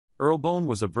Earl Boen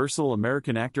was a versatile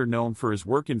American actor known for his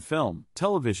work in film,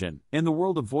 television, and the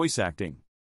world of voice acting.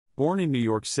 Born in New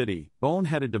York City, Boen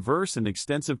had a diverse and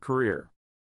extensive career.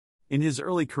 In his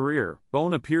early career,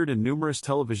 Boen appeared in numerous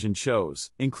television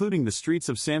shows, including The Streets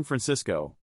of San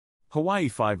Francisco, Hawaii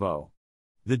Five-0,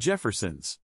 The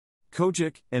Jeffersons,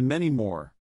 Kojak, and many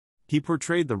more. He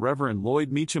portrayed the Reverend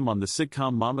Lloyd Meacham on the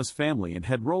sitcom Mama's Family and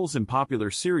had roles in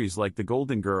popular series like The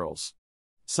Golden Girls,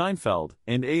 Seinfeld,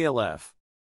 and ALF.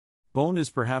 Boen is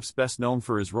perhaps best known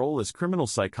for his role as criminal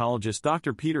psychologist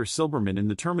Dr. Peter Silberman in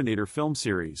the Terminator film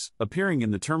series, appearing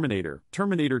in The Terminator,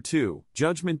 Terminator 2,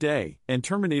 Judgment Day, and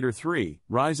Terminator 3,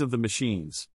 Rise of the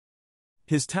Machines.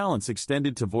 His talents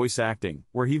extended to voice acting,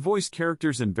 where he voiced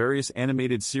characters in various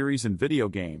animated series and video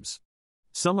games.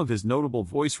 Some of his notable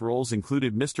voice roles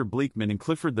included Mr. Bleakman in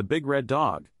Clifford the Big Red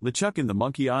Dog, LeChuck in the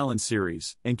Monkey Island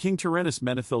series, and King Tyrannus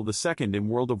Menethil II in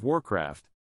World of Warcraft.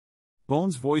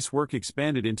 Boen's voice work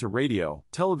expanded into radio,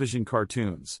 television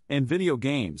cartoons, and video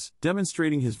games,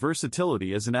 demonstrating his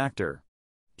versatility as an actor.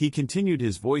 He continued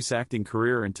his voice acting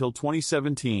career until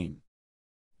 2017.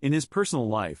 In his personal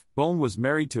life, Boen was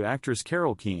married to actress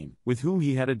Carol Keen, with whom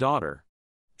he had a daughter.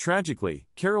 Tragically,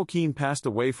 Carol Keen passed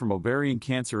away from ovarian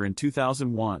cancer in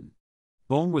 2001.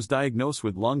 Boen was diagnosed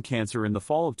with lung cancer in the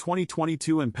fall of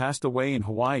 2022 and passed away in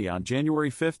Hawaii on January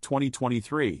 5,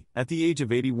 2023, at the age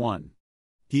of 81.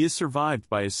 He is survived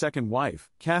by his second wife,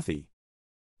 Cathy.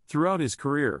 Throughout his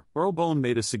career, Earl Boen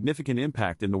made a significant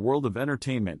impact in the world of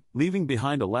entertainment, leaving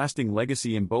behind a lasting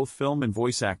legacy in both film and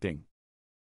voice acting.